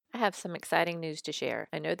have some exciting news to share.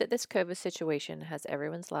 I know that this COVID situation has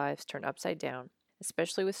everyone's lives turned upside down,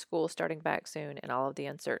 especially with school starting back soon and all of the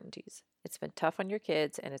uncertainties. It's been tough on your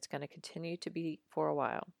kids and it's going to continue to be for a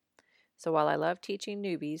while. So while I love teaching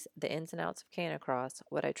newbies the ins and outs of Canicross,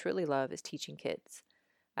 what I truly love is teaching kids.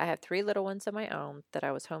 I have 3 little ones of my own that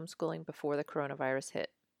I was homeschooling before the coronavirus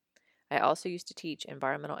hit. I also used to teach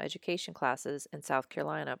environmental education classes in South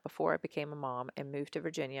Carolina before I became a mom and moved to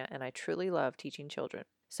Virginia, and I truly love teaching children.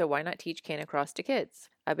 So why not teach Canicross to kids?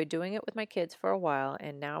 I've been doing it with my kids for a while,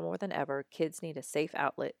 and now more than ever, kids need a safe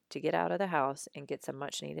outlet to get out of the house and get some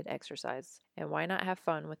much needed exercise. And why not have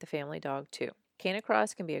fun with the family dog too?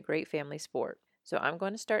 Canicross can be a great family sport. So I'm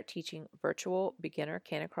going to start teaching virtual beginner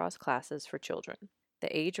Canicross classes for children.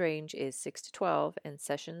 The age range is 6 to 12, and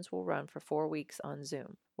sessions will run for 4 weeks on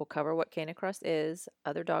Zoom. We'll cover what Canicross is,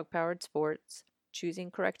 other dog-powered sports, choosing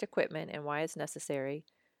correct equipment and why it's necessary,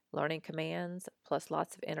 learning commands, plus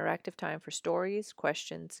lots of interactive time for stories,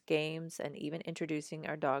 questions, games, and even introducing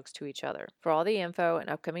our dogs to each other. For all the info and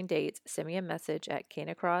upcoming dates, send me a message at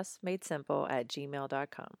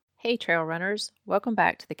canicrossmadesimple@gmail.com. Hey trail runners, welcome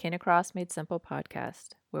back to the Canicross Made Simple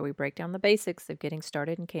podcast, where we break down the basics of getting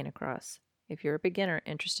started in Canicross. If you're a beginner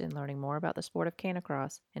interested in learning more about the sport of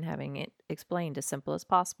Canicross and having it explained as simple as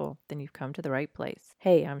possible, then you've come to the right place.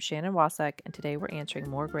 Hey, I'm Shannon Wasak, and today we're answering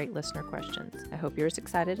more great listener questions. I hope you're as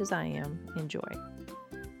excited as I am. Enjoy.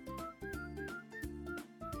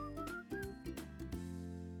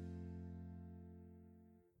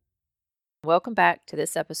 Welcome back to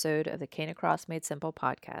this episode of the Canicross Made Simple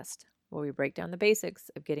podcast, where we break down the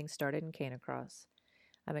basics of getting started in Canicross.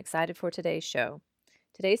 I'm excited for today's show.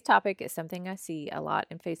 Today's topic is something I see a lot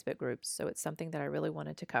in Facebook groups, so it's something that I really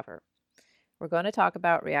wanted to cover. We're going to talk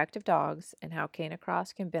about reactive dogs and how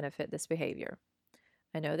Canicross can benefit this behavior.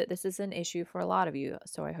 I know that this is an issue for a lot of you,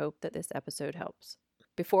 so I hope that this episode helps.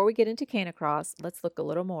 Before we get into Canicross, let's look a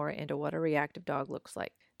little more into what a reactive dog looks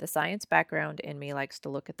like. The science background in me likes to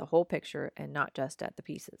look at the whole picture and not just at the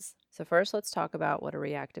pieces. So first, let's talk about what a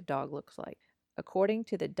reactive dog looks like. According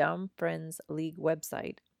to the Dumb Friends League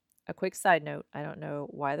website, a quick side note, I don't know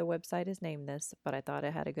why the website is named this, but I thought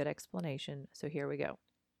it had a good explanation, so here we go.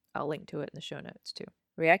 I'll link to it in the show notes too.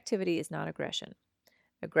 Reactivity is not aggression.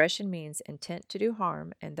 Aggression means intent to do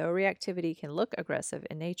harm, and though reactivity can look aggressive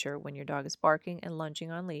in nature when your dog is barking and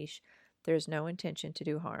lunging on leash, there is no intention to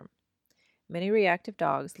do harm. Many reactive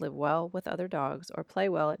dogs live well with other dogs or play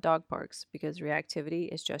well at dog parks because reactivity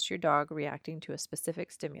is just your dog reacting to a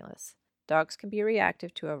specific stimulus. Dogs can be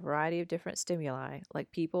reactive to a variety of different stimuli,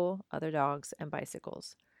 like people, other dogs, and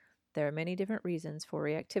bicycles. There are many different reasons for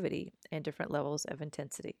reactivity and different levels of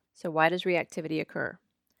intensity. So why does reactivity occur?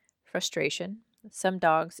 Frustration. Some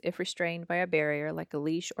dogs, if restrained by a barrier like a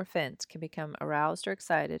leash or fence, can become aroused or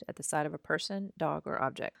excited at the sight of a person, dog, or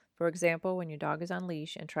object. For example, when your dog is on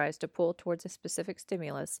leash and tries to pull towards a specific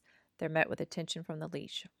stimulus, they're met with attention from the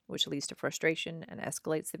leash, which leads to frustration and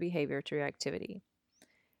escalates the behavior to reactivity.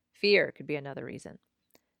 Fear could be another reason.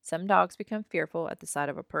 Some dogs become fearful at the sight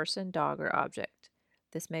of a person, dog, or object.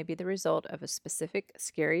 This may be the result of a specific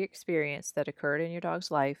scary experience that occurred in your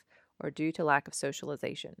dog's life or due to lack of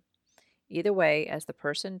socialization. Either way, as the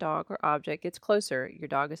person, dog, or object gets closer, your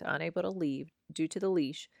dog is unable to leave due to the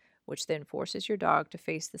leash, which then forces your dog to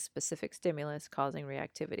face the specific stimulus, causing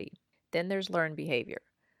reactivity. Then there's learned behavior.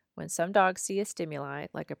 When some dogs see a stimuli,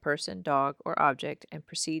 like a person, dog, or object, and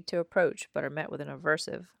proceed to approach but are met with an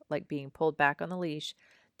aversive, like being pulled back on the leash,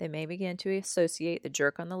 they may begin to associate the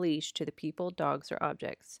jerk on the leash to the people, dogs, or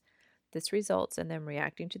objects. This results in them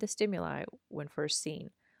reacting to the stimuli when first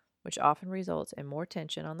seen, which often results in more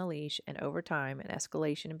tension on the leash and over time an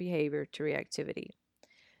escalation in behavior to reactivity.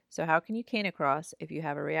 So how can you Canicross if you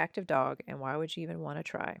have a reactive dog, and why would you even want to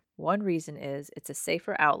try? One reason is it's a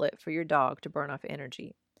safer outlet for your dog to burn off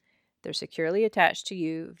energy. They're securely attached to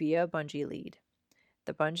you via a bungee lead.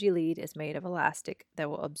 The bungee lead is made of elastic that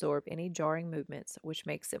will absorb any jarring movements, which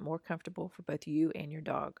makes it more comfortable for both you and your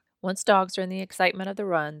dog. Once dogs are in the excitement of the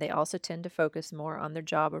run, they also tend to focus more on their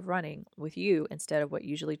job of running with you instead of what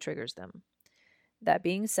usually triggers them. That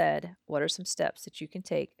being said, what are some steps that you can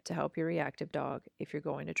take to help your reactive dog if you're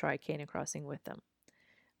going to try Canicrossing with them?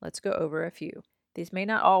 Let's go over a few. These may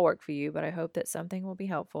not all work for you, but I hope that something will be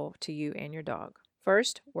helpful to you and your dog.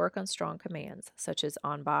 First, work on strong commands, such as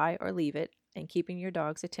on by or leave it, and keeping your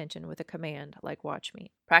dog's attention with a command like watch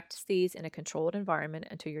me. Practice these in a controlled environment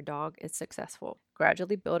until your dog is successful.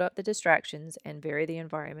 Gradually build up the distractions and vary the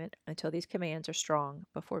environment until these commands are strong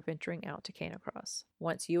before venturing out to Canicross.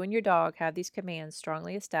 Once you and your dog have these commands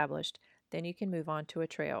strongly established, then you can move on to a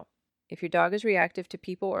trail. If your dog is reactive to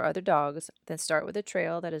people or other dogs, then start with a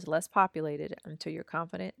trail that is less populated until you're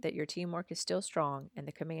confident that your teamwork is still strong and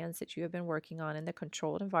the commands that you have been working on in the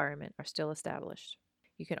controlled environment are still established.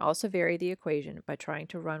 You can also vary the equation by trying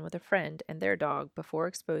to run with a friend and their dog before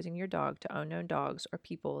exposing your dog to unknown dogs or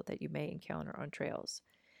people that you may encounter on trails.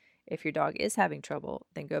 If your dog is having trouble,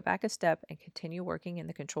 then go back a step and continue working in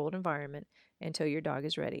the controlled environment until your dog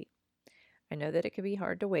is ready. I know that it can be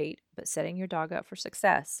hard to wait, but setting your dog up for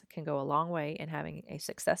success can go a long way in having a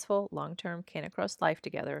successful long-term Canicross life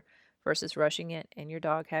together versus rushing it and your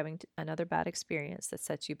dog having another bad experience that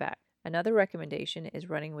sets you back. Another recommendation is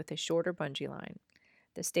running with a shorter bungee line.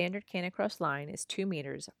 The standard Canicross line is 2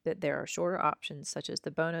 meters, but there are shorter options such as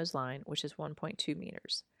the Bono's line, which is 1.2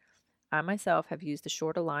 meters. I myself have used the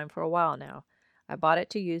shorter line for a while now. I bought it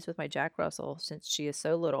to use with my Jack Russell since she is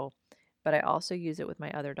so little, but I also use it with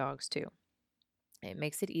my other dogs too. It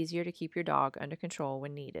makes it easier to keep your dog under control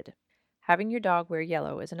when needed. Having your dog wear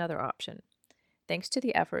yellow is another option. Thanks to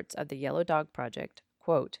the efforts of the Yellow Dog Project,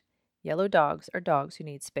 quote, yellow dogs are dogs who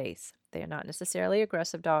need space. They are not necessarily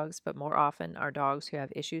aggressive dogs, but more often are dogs who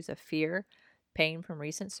have issues of fear, pain from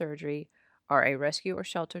recent surgery, are a rescue or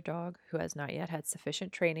shelter dog who has not yet had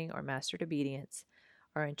sufficient training or mastered obedience,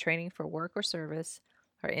 are in training for work or service,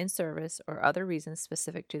 are in service, or other reasons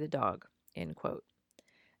specific to the dog, end quote.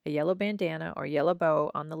 A yellow bandana or yellow bow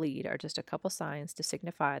on the lead are just a couple signs to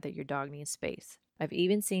signify that your dog needs space. I've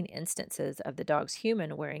even seen instances of the dog's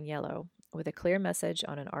human wearing yellow with a clear message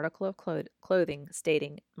on an article of clothing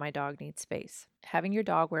stating, "My dog needs space." Having your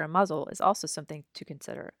dog wear a muzzle is also something to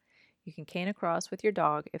consider. You can Canicross with your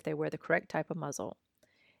dog if they wear the correct type of muzzle.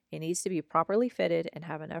 It needs to be properly fitted and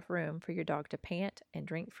have enough room for your dog to pant and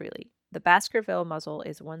drink freely. The Baskerville muzzle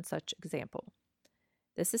is one such example.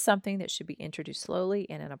 This is something that should be introduced slowly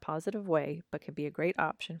and in a positive way, but can be a great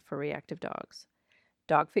option for reactive dogs.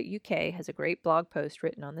 Dogfit UK has a great blog post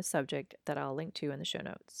written on this subject that I'll link to in the show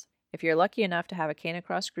notes. If you're lucky enough to have a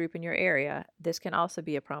Canicross group in your area, this can also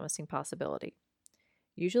be a promising possibility.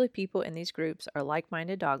 Usually people in these groups are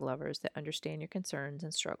like-minded dog lovers that understand your concerns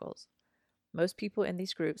and struggles. Most people in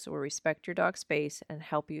these groups will respect your dog's space and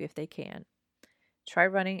help you if they can. Try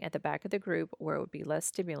running at the back of the group where it would be less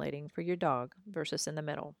stimulating for your dog versus in the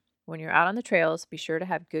middle. When you're out on the trails, be sure to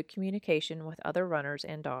have good communication with other runners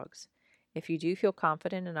and dogs. If you do feel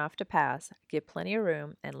confident enough to pass, give plenty of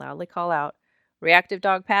room and loudly call out, "Reactive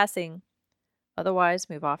dog passing!"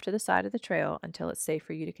 Otherwise, move off to the side of the trail until it's safe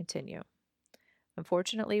for you to continue.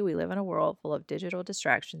 Unfortunately, we live in a world full of digital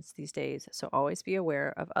distractions these days, so always be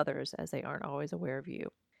aware of others as they aren't always aware of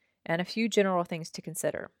you. And a few general things to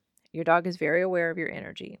consider. Your dog is very aware of your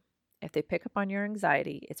energy. If they pick up on your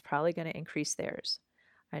anxiety, it's probably going to increase theirs.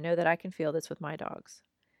 I know that I can feel this with my dogs.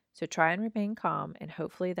 So try and remain calm, and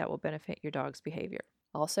hopefully that will benefit your dog's behavior.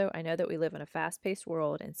 Also, I know that we live in a fast-paced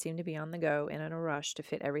world and seem to be on the go and in a rush to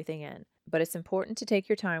fit everything in. But it's important to take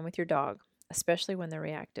your time with your dog, especially when they're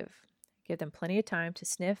reactive. Give them plenty of time to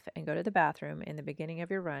sniff and go to the bathroom in the beginning of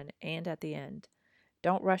your run and at the end.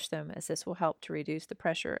 Don't rush them, as this will help to reduce the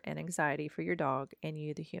pressure and anxiety for your dog and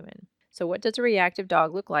you, the human. So what does a reactive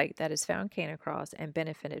dog look like that has found Canicross and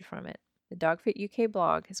benefited from it? The Dogfit UK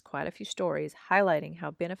blog has quite a few stories highlighting how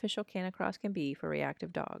beneficial Canicross can be for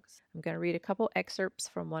reactive dogs. I'm going to read a couple excerpts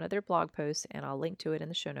from one of their blog posts, and I'll link to it in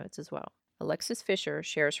the show notes as well. Alexis Fisher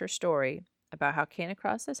shares her story about how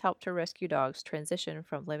Canicross has helped her rescue dogs transition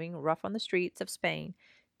from living rough on the streets of Spain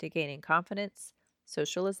to gaining confidence,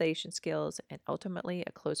 socialization skills, and ultimately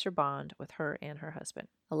a closer bond with her and her husband.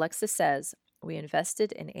 Alexis says, "We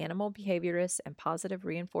invested in animal behaviorists and positive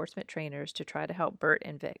reinforcement trainers to try to help Bert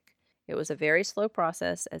and Vic. It was a very slow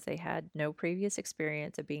process as they had no previous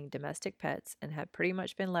experience of being domestic pets and had pretty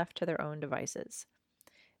much been left to their own devices.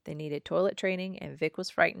 They needed toilet training, and Vic was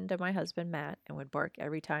frightened of my husband Matt and would bark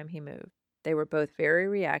every time he moved. They were both very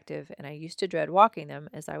reactive, and I used to dread walking them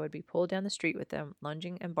as I would be pulled down the street with them,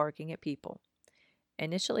 lunging and barking at people.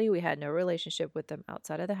 Initially, we had no relationship with them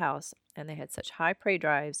outside of the house, and they had such high prey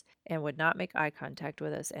drives and would not make eye contact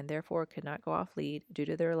with us and therefore could not go off lead due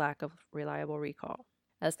to their lack of reliable recall.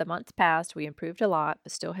 As the months passed, we improved a lot,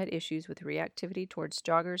 but still had issues with reactivity towards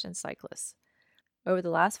joggers and cyclists. Over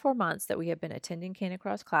the last 4 months that we have been attending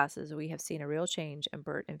Canicross classes, we have seen a real change in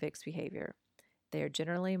Bert and Vic's behavior. They are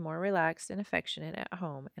generally more relaxed and affectionate at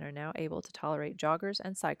home and are now able to tolerate joggers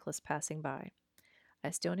and cyclists passing by.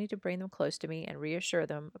 I still need to bring them close to me and reassure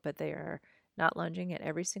them, but they are not lunging at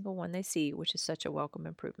every single one they see, which is such a welcome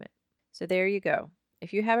improvement." So there you go.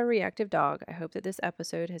 If you have a reactive dog, I hope that this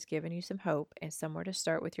episode has given you some hope and somewhere to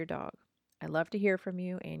start with your dog. I'd love to hear from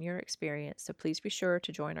you and your experience, so please be sure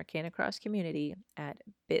to join our Canicross community at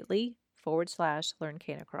bit.ly/learn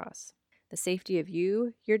Canicross. The safety of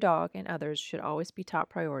you, your dog, and others should always be top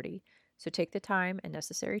priority, so take the time and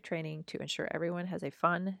necessary training to ensure everyone has a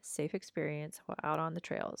fun, safe experience while out on the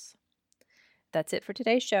trails. That's it for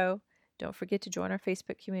today's show. Don't forget to join our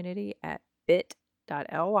Facebook community at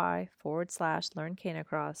bit.ly/Learn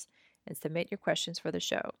Canicross and submit your questions for the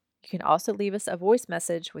show. You can also leave us a voice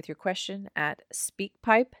message with your question at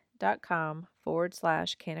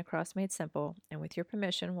speakpipe.com/Canicross Made Simple, and with your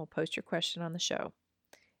permission, we'll post your question on the show.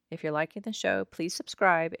 If you're liking the show, please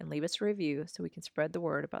subscribe and leave us a review so we can spread the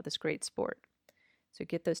word about this great sport. So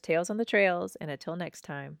get those tails on the trails, and until next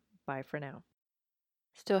time, bye for now.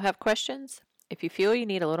 Still have questions? If you feel you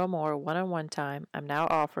need a little more one-on-one time, I'm now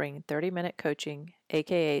offering 30-minute coaching,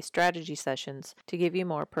 aka strategy sessions, to give you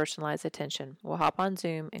more personalized attention. We'll hop on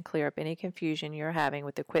Zoom and clear up any confusion you're having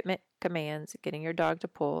with equipment, commands, getting your dog to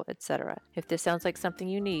pull, etc. If this sounds like something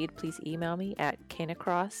you need, please email me at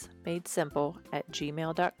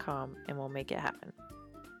canicrossmadesimple@gmail.com and we'll make it happen.